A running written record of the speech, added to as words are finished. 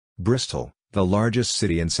Bristol, the largest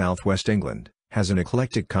city in southwest England, has an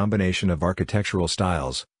eclectic combination of architectural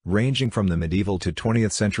styles, ranging from the medieval to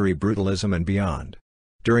 20th century brutalism and beyond.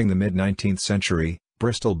 During the mid-19th century,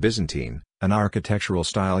 Bristol Byzantine, an architectural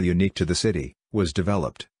style unique to the city, was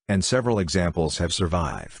developed, and several examples have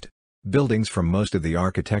survived. Buildings from most of the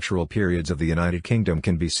architectural periods of the United Kingdom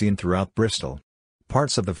can be seen throughout Bristol.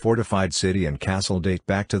 Parts of the fortified city and castle date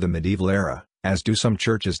back to the medieval era, as do some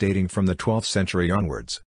churches dating from the 12th century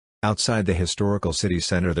onwards. Outside the historical city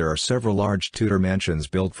centre there are several large Tudor mansions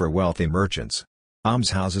built for wealthy merchants.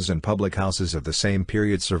 Almshouses and public houses of the same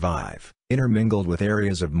period survive, intermingled with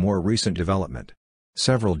areas of more recent development.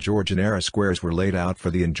 Several Georgian-era squares were laid out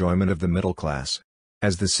for the enjoyment of the middle class.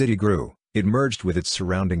 As the city grew, it merged with its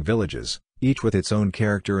surrounding villages, each with its own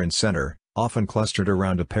character and centre, often clustered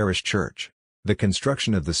around a parish church. The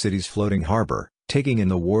construction of the city's floating harbour, taking in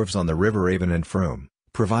the wharves on the River Avon and Frome,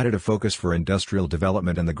 provided a focus for industrial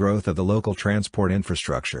development and the growth of the local transport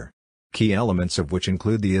infrastructure. Key elements of which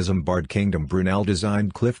include the Isambard Kingdom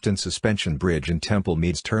Brunel-designed Clifton Suspension Bridge and Temple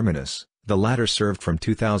Meads Terminus, the latter served from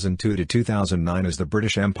 2002 to 2009 as the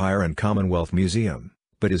British Empire and Commonwealth Museum,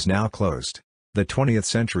 but is now closed. The 20th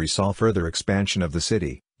century saw further expansion of the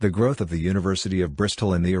city, the growth of the University of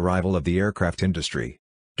Bristol and the arrival of the aircraft industry.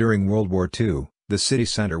 During World War II, the city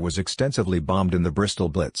centre was extensively bombed in the Bristol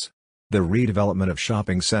Blitz. The redevelopment of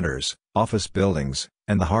shopping centres, office buildings,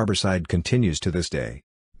 and the harbourside continues to this day.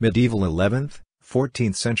 Medieval 11th,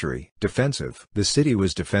 14th century. Defensive. The city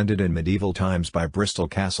was defended in medieval times by Bristol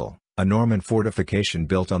Castle, a Norman fortification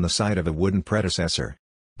built on the site of a wooden predecessor.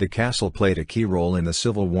 The castle played a key role in the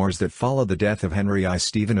civil wars that followed the death of Henry I.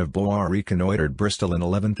 Stephen of Blois reconnoitred Bristol in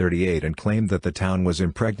 1138 and claimed that the town was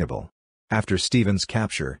impregnable. After Stephen's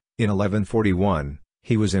capture, in 1141,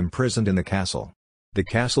 he was imprisoned in the castle. The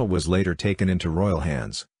castle was later taken into royal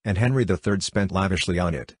hands, and Henry III spent lavishly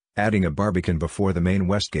on it, adding a barbican before the main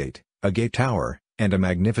west gate, a gate tower, and a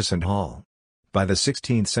magnificent hall. By the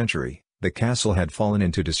 16th century, the castle had fallen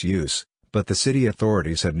into disuse, but the city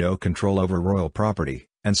authorities had no control over royal property,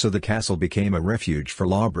 and so the castle became a refuge for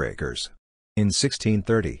lawbreakers. In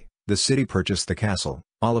 1630, the city purchased the castle.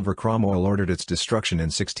 Oliver Cromwell ordered its destruction in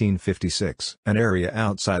 1656. An area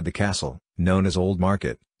outside the castle, known as Old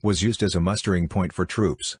Market, was used as a mustering point for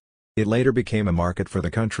troops. It later became a market for the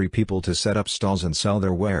country people to set up stalls and sell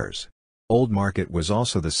their wares. Old Market was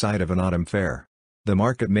also the site of an autumn fair. The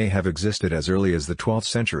market may have existed as early as the 12th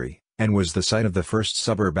century, and was the site of the first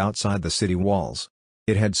suburb outside the city walls.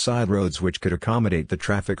 It had side roads which could accommodate the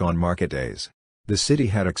traffic on market days. The city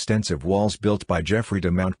had extensive walls built by Geoffrey de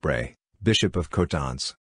Mountbray, Bishop of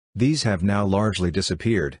Coutances. These have now largely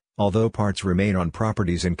disappeared, although parts remain on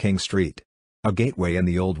properties in King Street. A gateway in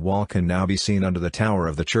the old wall can now be seen under the tower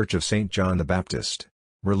of the Church of St. John the Baptist.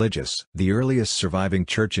 Religious. The earliest surviving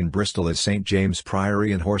church in Bristol is St. James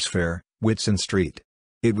Priory in Horsefair, Whitsun Street.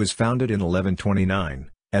 It was founded in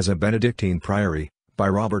 1129, as a Benedictine priory, by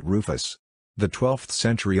Robert Rufus. The 12th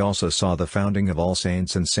century also saw the founding of All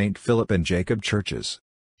Saints and St. Philip and Jacob churches.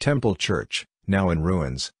 Temple Church, now in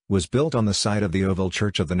ruins, was built on the site of the Oval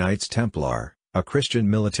Church of the Knights Templar, a Christian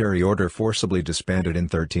military order forcibly disbanded in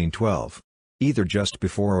 1312. Either just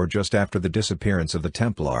before or just after the disappearance of the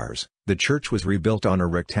Templars, the church was rebuilt on a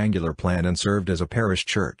rectangular plan and served as a parish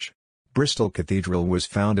church. Bristol Cathedral was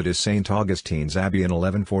founded as St. Augustine's Abbey in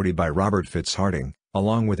 1140 by Robert Fitzharding,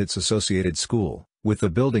 along with its associated school, with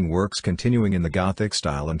the building works continuing in the Gothic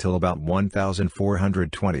style until about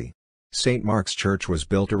 1420. St. Mark's Church was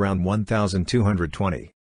built around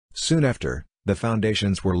 1220. Soon after, the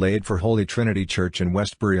foundations were laid for Holy Trinity Church in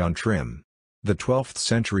Westbury-on-Trym. The 12th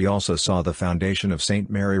century also saw the foundation of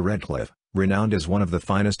St. Mary Redcliffe, renowned as one of the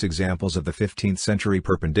finest examples of the 15th century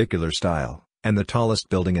Perpendicular style, and the tallest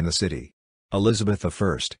building in the city. Elizabeth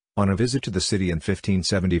I, on a visit to the city in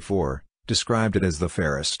 1574, described it as the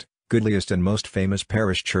fairest, goodliest and most famous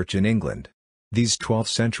parish church in England. These 12th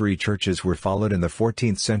century churches were followed in the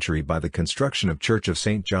 14th century by the construction of Church of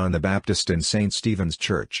St. John the Baptist and St. Stephen's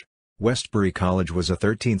Church. Westbury College was a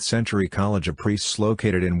 13th century college of priests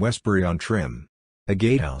located in Westbury-on-Trym. A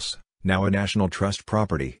gatehouse, now a National Trust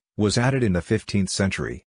property, was added in the 15th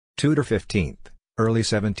century. Tudor 15th, early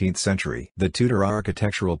 17th century. The Tudor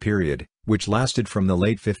architectural period, which lasted from the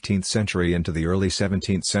late 15th century into the early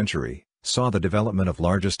 17th century, saw the development of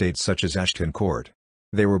large estates such as Ashton Court.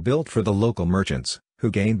 They were built for the local merchants, who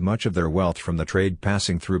gained much of their wealth from the trade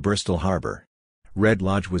passing through Bristol Harbour. Red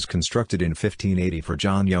Lodge was constructed in 1580 for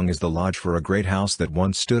John Young as the lodge for a great house that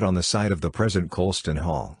once stood on the site of the present Colston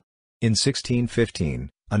Hall. In 1615,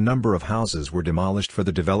 a number of houses were demolished for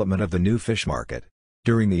the development of the new fish market.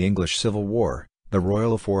 During the English Civil War, The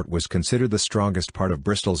Royal Fort was considered the strongest part of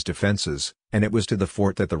Bristol's defences, and it was to the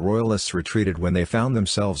fort that the Royalists retreated when they found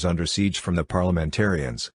themselves under siege from the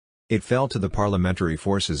parliamentarians. It fell to the parliamentary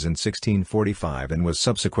forces in 1645 and was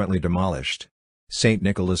subsequently demolished. St.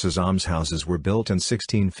 Nicholas's almshouses were built in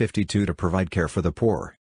 1652 to provide care for the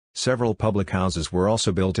poor. Several public houses were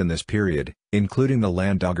also built in this period, including the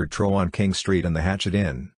Landauger Trow on King Street and the Hatchet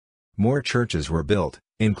Inn. More churches were built,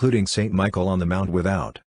 including St. Michael on the Mount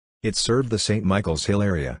Without. It served the St. Michael's Hill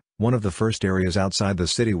area, one of the first areas outside the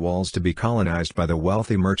city walls to be colonized by the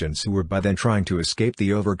wealthy merchants who were by then trying to escape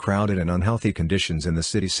the overcrowded and unhealthy conditions in the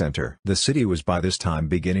city center. The city was by this time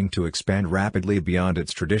beginning to expand rapidly beyond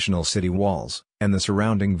its traditional city walls, and the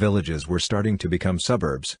surrounding villages were starting to become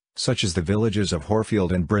suburbs, such as the villages of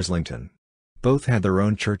Horfield and Brislington. Both had their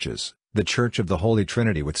own churches, the Church of the Holy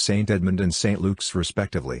Trinity with St. Edmund and St. Luke's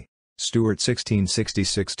respectively. Stuart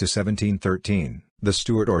 1666–1713. The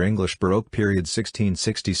Stuart or English Baroque period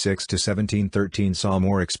 1666–1713 saw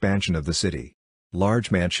more expansion of the city.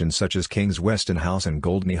 Large mansions such as King's Weston House and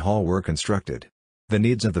Goldney Hall were constructed. The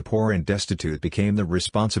needs of the poor and destitute became the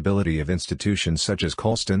responsibility of institutions such as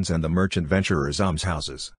Colston's and the Merchant Venturers'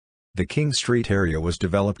 Almshouses. The King Street area was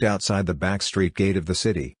developed outside the back street gate of the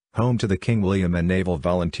city, home to the King William and Naval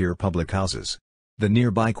Volunteer public houses. The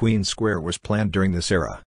nearby Queen Square was planned during this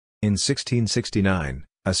era. In 1669,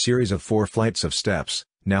 a series of 4 flights of steps,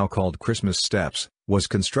 now called Christmas Steps, was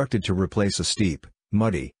constructed to replace a steep,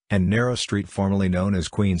 muddy, and narrow street formerly known as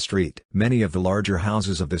Queen Street. Many of the larger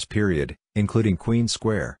houses of this period, including Queen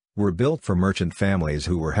Square, were built for merchant families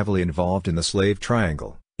who were heavily involved in the slave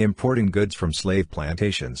triangle, importing goods from slave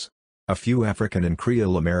plantations. A few African and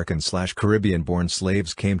Creole American/Caribbean-born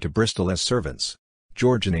slaves came to Bristol as servants.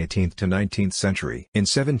 Georgian 18th to 19th century. In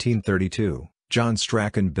 1732, John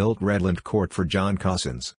Strachan built Redland Court for John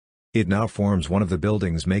Cossins. It now forms one of the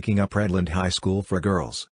buildings making up Redland High School for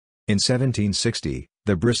girls. In 1760,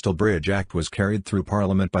 the Bristol Bridge Act was carried through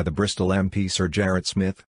Parliament by the Bristol MP Sir Jarrett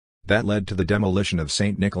Smith. That led to the demolition of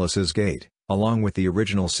St. Nicholas's Gate, along with the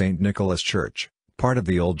original St. Nicholas Church, part of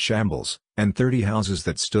the old shambles, and 30 houses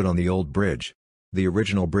that stood on the old bridge. The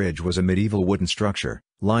original bridge was a medieval wooden structure,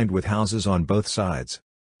 lined with houses on both sides.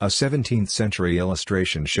 A 17th-century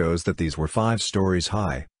illustration shows that these were 5 stories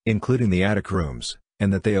high, including the attic rooms,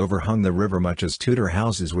 and that they overhung the river much as Tudor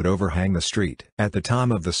houses would overhang the street. At the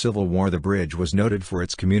time of the Civil War, the bridge was noted for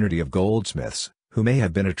its community of goldsmiths, who may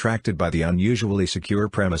have been attracted by the unusually secure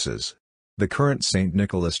premises. The current St.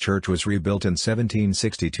 Nicholas Church was rebuilt in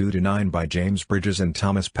 1762–9 by James Bridges and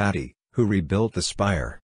Thomas Patty, who rebuilt the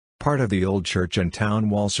spire. Part of the old church and town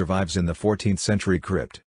wall survives in the 14th-century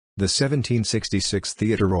crypt. The 1766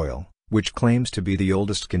 Theatre Royal, which claims to be the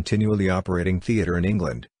oldest continually operating theatre in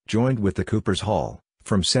England, joined with the Cooper's Hall,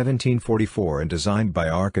 from 1744 and designed by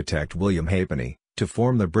architect William Halfpenny, to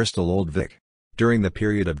form the Bristol Old Vic. During the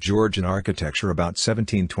period of Georgian architecture about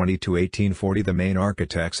 1720 to 1840, the main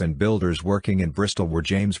architects and builders working in Bristol were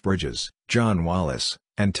James Bridges, John Wallis,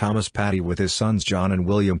 and Thomas Patty with his sons John and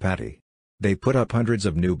William Patty. They put up hundreds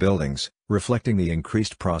of new buildings, reflecting the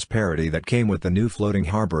increased prosperity that came with the new floating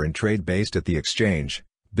harbour and trade based at the Exchange,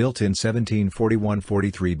 built in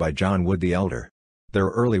 1741–43 by John Wood the Elder. Their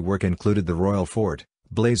early work included the Royal Fort,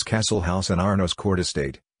 Blaise Castle House and Arnos Court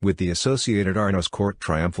Estate, with the associated Arnos Court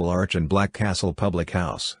Triumphal Arch and Black Castle Public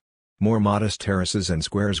House. More modest terraces and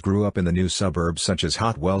squares grew up in the new suburbs such as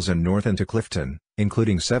Hot Wells and north into Clifton,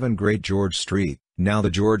 including 7 Great George Street, now the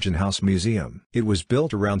Georgian House Museum. It was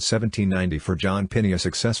built around 1790 for John Pinney, a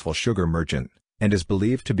successful sugar merchant, and is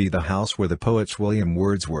believed to be the house where the poets William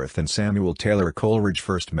Wordsworth and Samuel Taylor Coleridge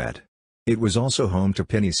first met. It was also home to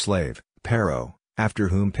Pinney's slave, Parrow, after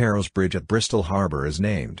whom Parrow's Bridge at Bristol Harbour is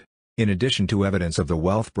named. In addition to evidence of the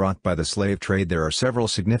wealth brought by the slave trade, there are several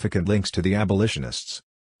significant links to the abolitionists.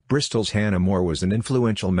 Bristol's Hannah More was an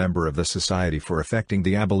influential member of the Society for Effecting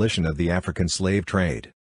the Abolition of the African Slave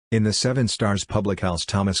Trade. In the Seven Stars public house,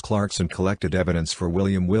 Thomas Clarkson collected evidence for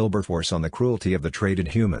William Wilberforce on the cruelty of the traded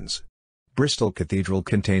humans. Bristol Cathedral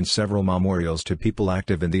contains several memorials to people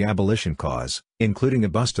active in the abolition cause, including a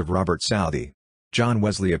bust of Robert Southey. John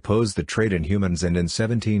Wesley opposed the trade in humans, and in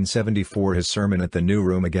 1774 his sermon at the New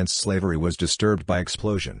Room against slavery was disturbed by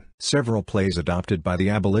explosion. Several plays adopted by the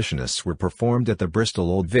abolitionists were performed at the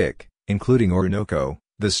Bristol Old Vic, including Orinoco,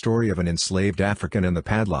 the story of an enslaved African, and The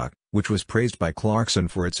Padlock, which was praised by Clarkson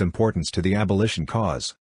for its importance to the abolition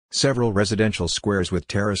cause. Several residential squares with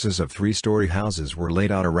terraces of 3-story houses were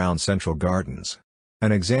laid out around central gardens.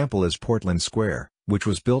 An example is Portland Square, which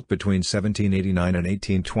was built between 1789 and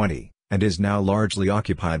 1820. And is now largely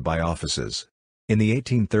occupied by offices. In the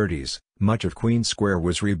 1830s, much of Queen Square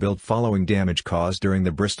was rebuilt following damage caused during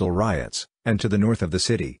the Bristol riots, and to the north of the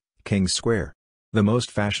city, King's Square. The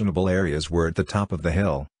most fashionable areas were at the top of the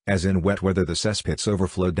hill, as in wet weather the cesspits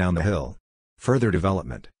overflowed down the hill. Further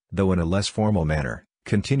development, though in a less formal manner,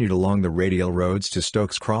 continued along the radial roads to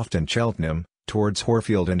Stokes Croft and Cheltenham, towards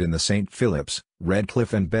Horfield and in the St. Philip's,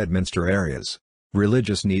 Redcliffe and Bedminster areas.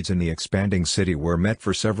 Religious needs in the expanding city were met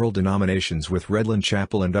for several denominations, with Redland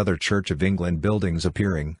Chapel and other Church of England buildings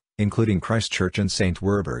appearing, including Christ Church and St.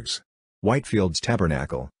 Werburgh's. Whitefield's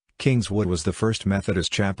Tabernacle, Kingswood was the first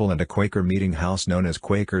Methodist chapel, and a Quaker meeting house known as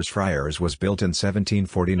Quakers Friars was built in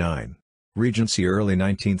 1749. Regency, early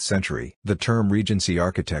 19th century. The term Regency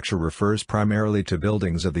architecture refers primarily to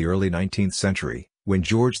buildings of the early 19th century, when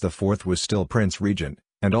George IV was still Prince Regent,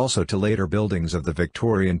 and also to later buildings of the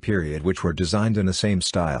Victorian period which were designed in the same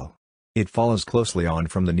style. It follows closely on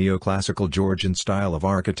from the neoclassical Georgian style of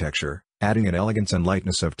architecture, adding an elegance and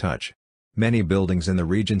lightness of touch. Many buildings in the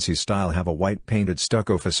Regency style have a white painted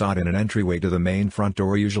stucco facade and an entryway to the main front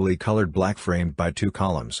door, usually colored black, framed by two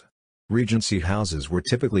columns. Regency houses were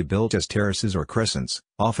typically built as terraces or crescents,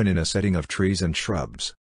 often in a setting of trees and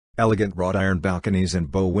shrubs. Elegant wrought iron balconies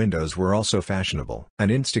and bow windows were also fashionable. An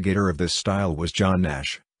instigator of this style was John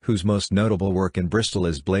Nash, whose most notable work in Bristol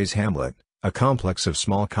is Blaze Hamlet, a complex of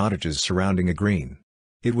small cottages surrounding a green.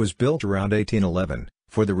 It was built around 1811,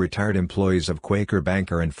 for the retired employees of Quaker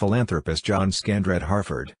banker and philanthropist John Scandrett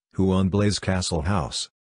Harford, who owned Blaze Castle House.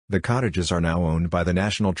 The cottages are now owned by the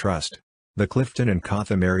National Trust. The Clifton and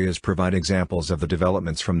Cotham areas provide examples of the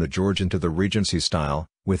developments from the Georgian to the Regency style,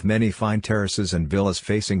 with many fine terraces and villas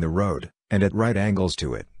facing the road, and at right angles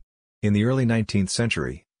to it. In the early 19th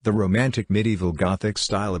century, the Romantic medieval Gothic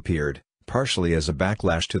style appeared, partially as a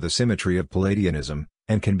backlash to the symmetry of Palladianism,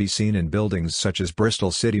 and can be seen in buildings such as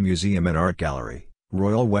Bristol City Museum and Art Gallery,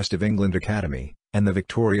 Royal West of England Academy, and the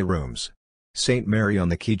Victoria Rooms. St. Mary on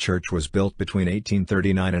the Quay Church was built between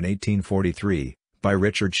 1839 and 1843, by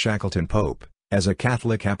Richard Shackleton Pope, as a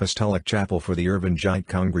Catholic apostolic chapel for the Irvingite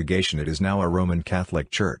congregation. It is now a Roman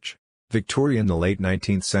Catholic church. Victoria in the late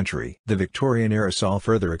 19th century. The Victorian era saw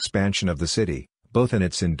further expansion of the city, both in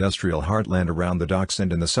its industrial heartland around the docks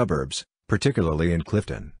and in the suburbs, particularly in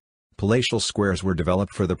Clifton. Palatial squares were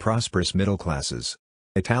developed for the prosperous middle classes.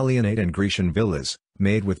 Italianate and Grecian villas,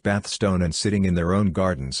 made with bath stone and sitting in their own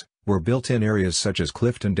gardens, were built in areas such as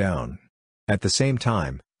Clifton Down. At the same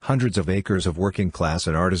time, hundreds of acres of working-class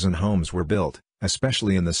and artisan homes were built,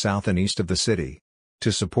 especially in the south and east of the city.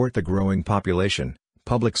 To support the growing population,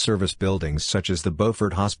 public service buildings such as the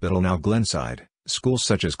Beaufort Hospital, now Glenside, schools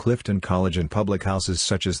such as Clifton College, and public houses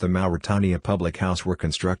such as the Mauretania Public House were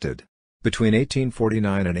constructed. Between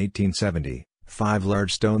 1849 and 1870, 5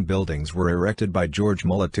 large stone buildings were erected by George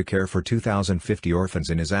Mullett to care for 2,050 orphans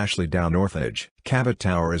in his Ashley Down Orphanage. Cabot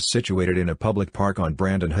Tower is situated in a public park on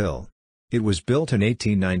Brandon Hill. It was built in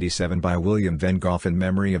 1897 by William Van Gogh in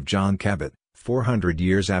memory of John Cabot, 400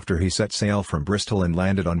 years after he set sail from Bristol and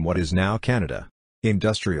landed on what is now Canada.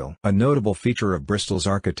 Industrial. A notable feature of Bristol's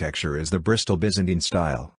architecture is the Bristol Byzantine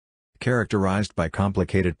style. Characterized by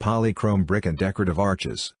complicated polychrome brick and decorative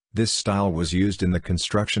arches, this style was used in the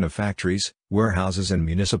construction of factories, warehouses and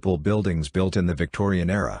municipal buildings built in the Victorian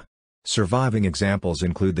era. Surviving examples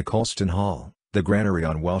include the Colston Hall, the granary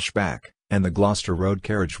on Welsh Back, and the Gloucester Road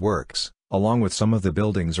Carriage Works, along with some of the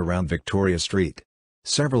buildings around Victoria Street.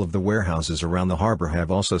 Several of the warehouses around the harbour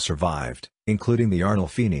have also survived, including the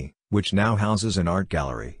Arnolfini, which now houses an art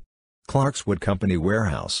gallery. Clarkswood Company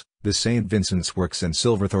Warehouse, the St. Vincent's Works in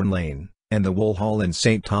Silverthorne Lane, and the Wool Hall in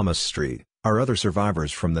St. Thomas Street, are other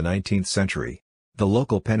survivors from the 19th century. The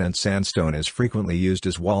local Pennant sandstone is frequently used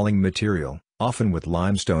as walling material, often with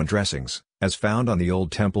limestone dressings, as found on the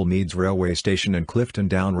old Temple Meads Railway Station and Clifton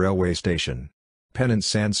Down Railway Station. Pennant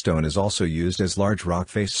sandstone is also used as large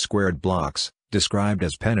rock-faced squared blocks, described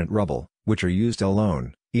as pennant rubble, which are used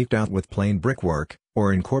alone, eked out with plain brickwork,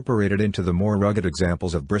 or incorporated into the more rugged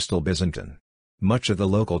examples of Bristol Byzantine. Much of the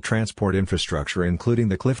local transport infrastructure, including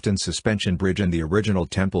the Clifton Suspension Bridge and the original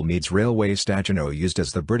Temple Meads Railway Station, are used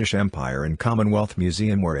as the British Empire and Commonwealth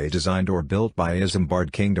Museum, were designed or built by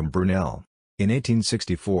Isambard Kingdom Brunel. In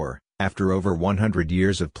 1864, after over 100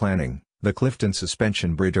 years of planning, the Clifton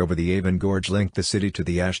Suspension Bridge over the Avon Gorge linked the city to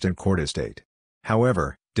the Ashton Court estate.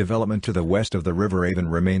 However, development to the west of the River Avon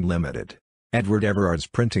remained limited. Edward Everard's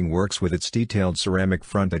printing works with its detailed ceramic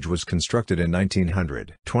frontage was constructed in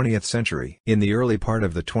 1900. 20th century. In the early part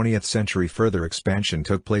of the 20th century, further expansion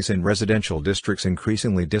took place in residential districts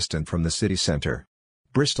increasingly distant from the city centre.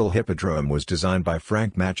 Bristol Hippodrome was designed by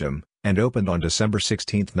Frank Matcham, and opened on December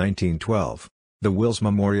 16, 1912. The Wills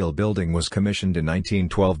Memorial Building was commissioned in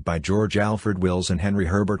 1912 by George Alfred Wills and Henry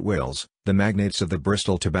Herbert Wills, the magnates of the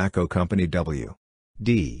Bristol Tobacco Company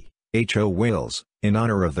W.D. H.O. Wills, in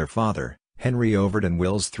honor of their father, Henry Overton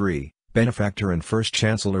Wills III, benefactor and first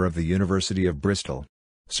Chancellor of the University of Bristol.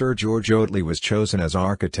 Sir George Oatley was chosen as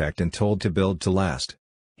architect and told to build to last.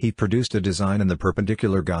 He produced a design in the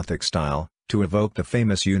Perpendicular Gothic style, to evoke the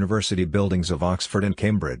famous university buildings of Oxford and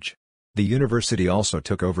Cambridge. The university also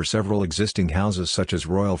took over several existing houses such as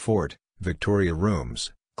Royal Fort, Victoria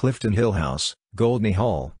Rooms, Clifton Hill House, Goldney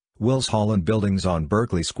Hall, Wills Hall and buildings on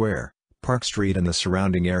Berkeley Square, Park Street and the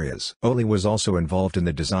surrounding areas. Oatley was also involved in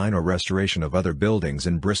the design or restoration of other buildings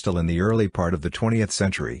in Bristol in the early part of the 20th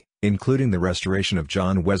century, including the restoration of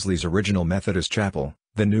John Wesley's original Methodist chapel,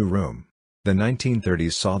 the New Room. The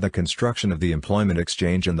 1930s saw the construction of the Employment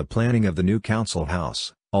Exchange and the planning of the new Council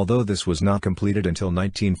House, although this was not completed until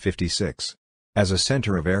 1956. As a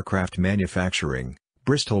center of aircraft manufacturing,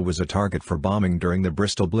 Bristol was a target for bombing during the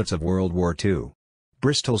Bristol Blitz of World War II.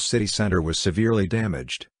 Bristol's city centre was severely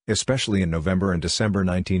damaged, especially in November and December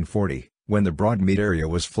 1940, when the Broadmead area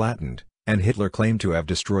was flattened, and Hitler claimed to have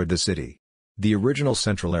destroyed the city. The original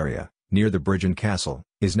central area, near the bridge and castle,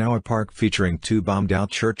 is now a park featuring 2 bombed-out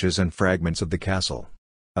churches and fragments of the castle.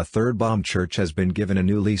 A third bombed church has been given a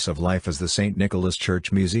new lease of life as the St. Nicholas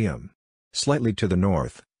Church Museum. Slightly to the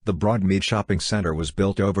north, the Broadmead Shopping Centre was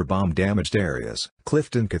built over bomb-damaged areas.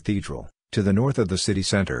 Clifton Cathedral, to the north of the city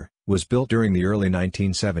centre, was built during the early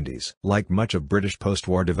 1970s. Like much of British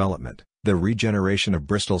post-war development, the regeneration of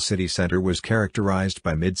Bristol city centre was characterised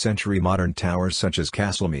by mid-century modern towers such as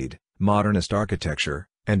Castlemead, modernist architecture,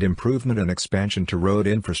 and improvement and expansion to road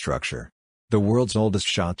infrastructure. The world's oldest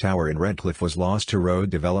shot tower in Redcliffe was lost to road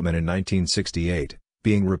development in 1968,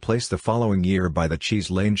 being replaced the following year by the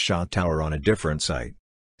Cheese Lane shot tower on a different site.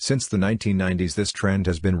 Since the 1990s this trend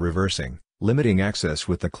has been reversing, limiting access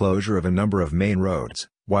with the closure of a number of main roads,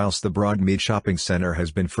 whilst the Broadmead Shopping Centre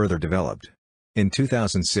has been further developed. In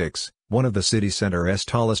 2006, one of the city centre's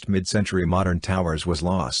tallest mid-century modern towers was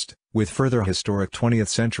lost, with further historic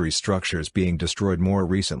 20th-century structures being destroyed more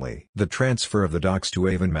recently. The transfer of the docks to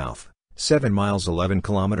Avonmouth, 7 miles 11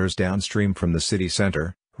 kilometres downstream from the city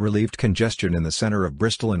centre, relieved congestion in the centre of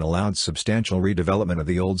Bristol and allowed substantial redevelopment of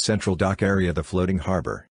the old central dock area, the floating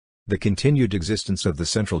harbour. The continued existence of the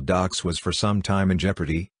central docks was for some time in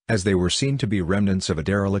jeopardy, as they were seen to be remnants of a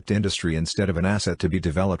derelict industry instead of an asset to be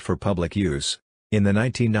developed for public use. In the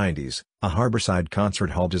 1990s, a harbourside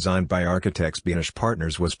concert hall designed by architects Beanish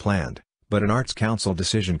Partners was planned, but an Arts Council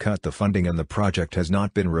decision cut the funding and the project has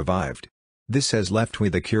not been revived. This has left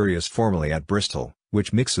with a curious formulae at Bristol,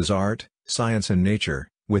 which mixes art, science and nature,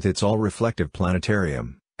 with its all-reflective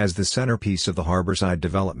planetarium, as the centrepiece of the harbourside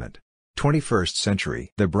development. 21st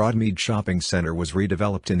century. The Broadmead Shopping Centre was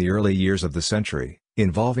redeveloped in the early years of the century,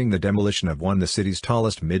 involving the demolition of one of the city's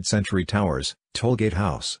tallest mid-century towers, Tollgate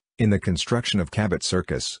House, in the construction of Cabot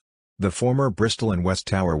Circus. The former Bristol and West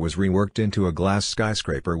Tower was reworked into a glass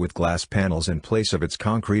skyscraper with glass panels in place of its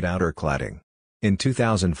concrete outer cladding. In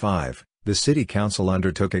 2005, the City Council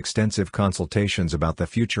undertook extensive consultations about the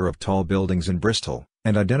future of tall buildings in Bristol,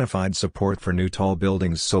 and identified support for new tall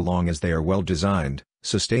buildings so long as they are well designed,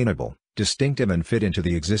 sustainable, distinctive and fit into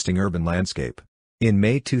the existing urban landscape. In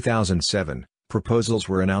May 2007, proposals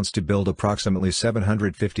were announced to build approximately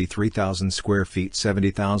 753,000 square feet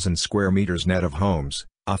 70,000 square meters net of homes,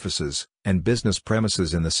 offices, and business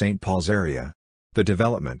premises in the St. Paul's area. The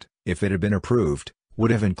development, if it had been approved,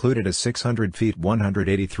 would have included a 600 feet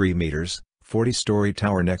 183 meters, 40-story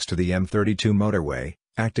tower next to the M32 motorway,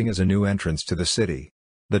 acting as a new entrance to the city.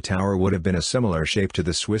 The tower would have been a similar shape to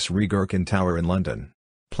the Swiss Regurken Tower in London.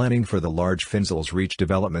 Planning for the large Finzel's Reach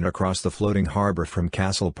development across the floating harbour from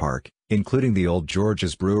Castle Park, including the old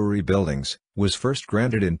George's Brewery buildings, was first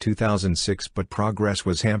granted in 2006 but progress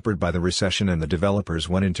was hampered by the recession and the developers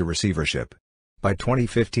went into receivership. By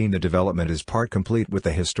 2015 the development is part complete with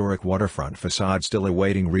the historic waterfront facade still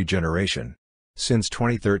awaiting regeneration. Since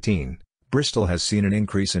 2013, Bristol has seen an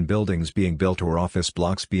increase in buildings being built or office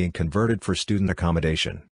blocks being converted for student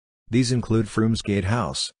accommodation. These include Fromesgate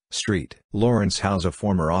House, Street, Lawrence House, a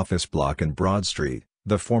former office block in Broad Street,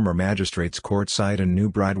 the former Magistrates Court site and New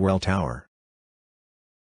Bridewell Tower.